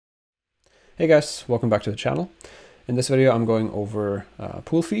Hey guys, welcome back to the channel. In this video I'm going over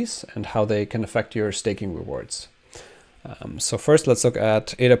pool fees and how they can affect your staking rewards. So first let's look at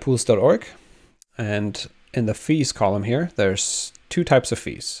adapools.org, and in the fees column here there's two types of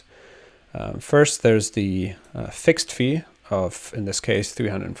fees. First there's the fixed fee of, in this case,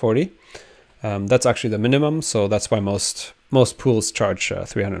 340. That's actually the minimum, so that's why most pools charge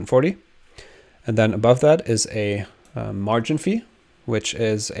 340. And then above that is a margin fee, which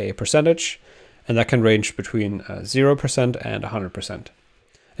is a percentage, and that can range between 0% and 100%.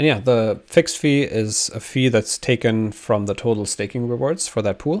 And yeah, the fixed fee is a fee that's taken from the total staking rewards for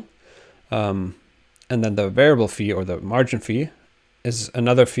that pool. And then the variable fee, or the margin fee, is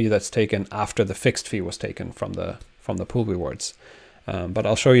another fee that's taken after the fixed fee was taken from the pool rewards. But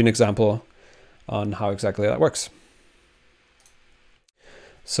I'll show you an example on how exactly that works.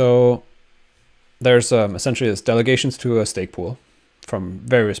 So there's essentially this delegations to a stake pool from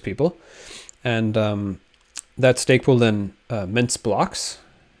various people. And that stake pool then mints blocks.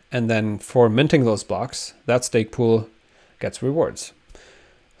 And then for minting those blocks, that stake pool gets rewards.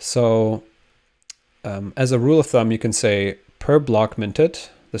 So as a rule of thumb, you can say per block minted,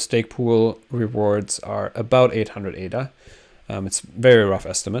 the stake pool rewards are about 800 ADA. It's a very rough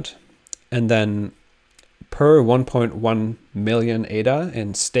estimate. And then per 1.1 million ADA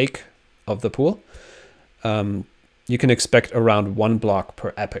in stake of the pool, you can expect around 1 block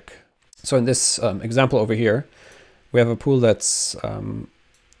per epoch. So in this example over here, we have a pool that's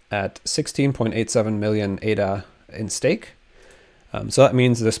at 16.87 million ADA in stake. So that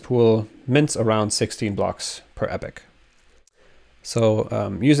means this pool mints around 16 blocks per epoch.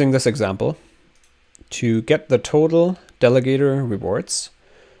 So using this example, to get the total Delegator rewards,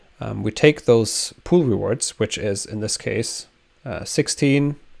 we take those pool rewards, which is in this case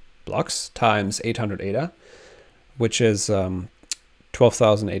 16 blocks times 800 ADA, which is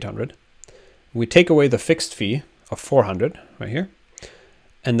 12,800. We take away the fixed fee of 400 right here,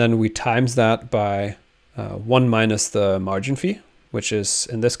 and then we times that by 1 minus the margin fee, which is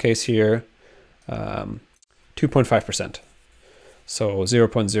in this case here 2.5%, so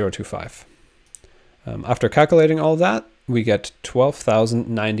 0.025. After calculating all that, we get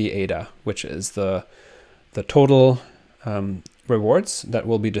 12,090 ADA, which is the total rewards that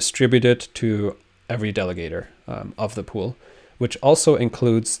will be distributed to every delegator of the pool, which also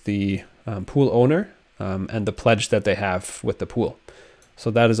includes the pool owner and the pledge that they have with the pool.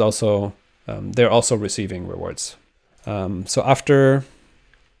 So that is also, they're also receiving rewards. So after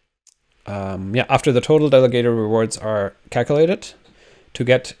the total delegator rewards are calculated, to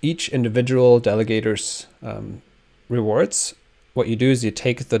get each individual delegator's rewards, what you do is you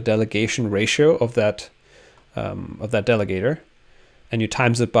take the delegation ratio of that delegator, and you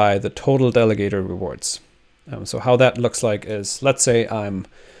times it by the total delegator rewards. So how that looks like is, let's say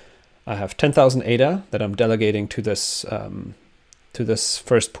I have 10,000 ADA that I'm delegating to this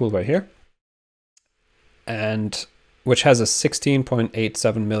first pool right here, and which has a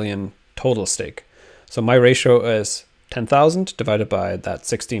 16.87 million total stake. So my ratio is 10,000 divided by that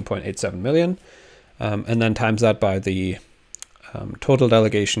 16.87 million, and then times that by the total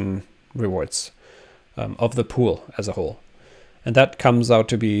delegation rewards of the pool as a whole. And that comes out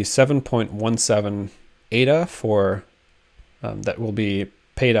to be 7.17 ADA for that will be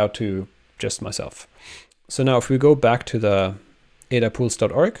paid out to just myself. So now if we go back to the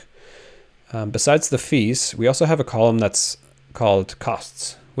adapools.org, besides the fees, we also have a column that's called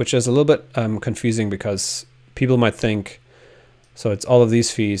costs, which is a little bit confusing because people might think, so it's all of these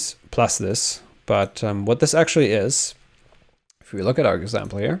fees plus this, but what this actually is, if we look at our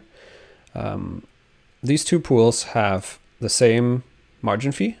example here, these two pools have the same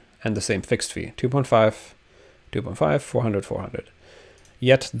margin fee and the same fixed fee, 2.5, 2.5, 400, 400.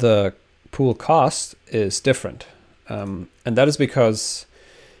 Yet the pool cost is different. And that is because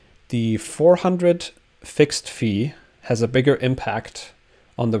the 400 fixed fee has a bigger impact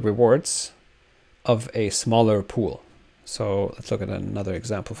on the rewards of a smaller pool. So let's look at another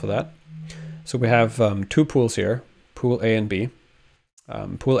example for that. So we have two pools here, pool A and B.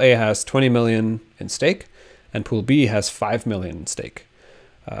 Pool A has 20 million in stake, and pool B has 5 million in stake.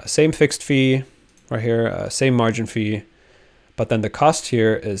 Same fixed fee right here, same margin fee, but then the cost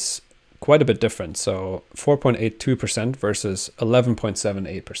here is quite a bit different. So 4.82% versus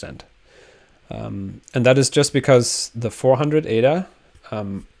 11.78%. And that is just because the 400 ADA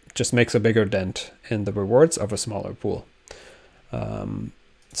just makes a bigger dent in the rewards of a smaller pool.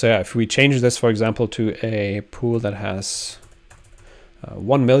 So yeah, if we change this, for example, to a pool that has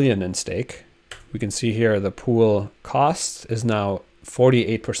 1 million in stake, we can see here the pool cost is now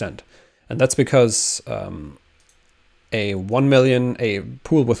 48%. And that's because a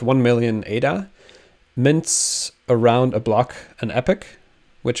pool with 1 million ADA mints around a block an epoch,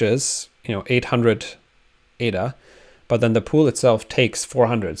 which is 800 ADA, but then the pool itself takes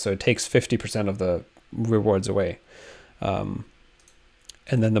 400, so it takes 50% of the rewards away, and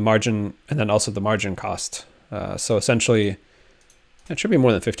then the margin, and then also the margin cost. So essentially, it should be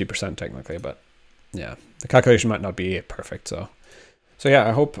more than 50% technically, but yeah, the calculation might not be perfect. So yeah,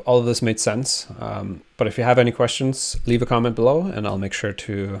 I hope all of this made sense. But if you have any questions, leave a comment below, and I'll make sure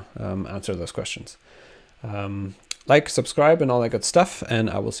to answer those questions. Like, subscribe, and all that good stuff, and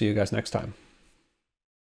I will see you guys next time.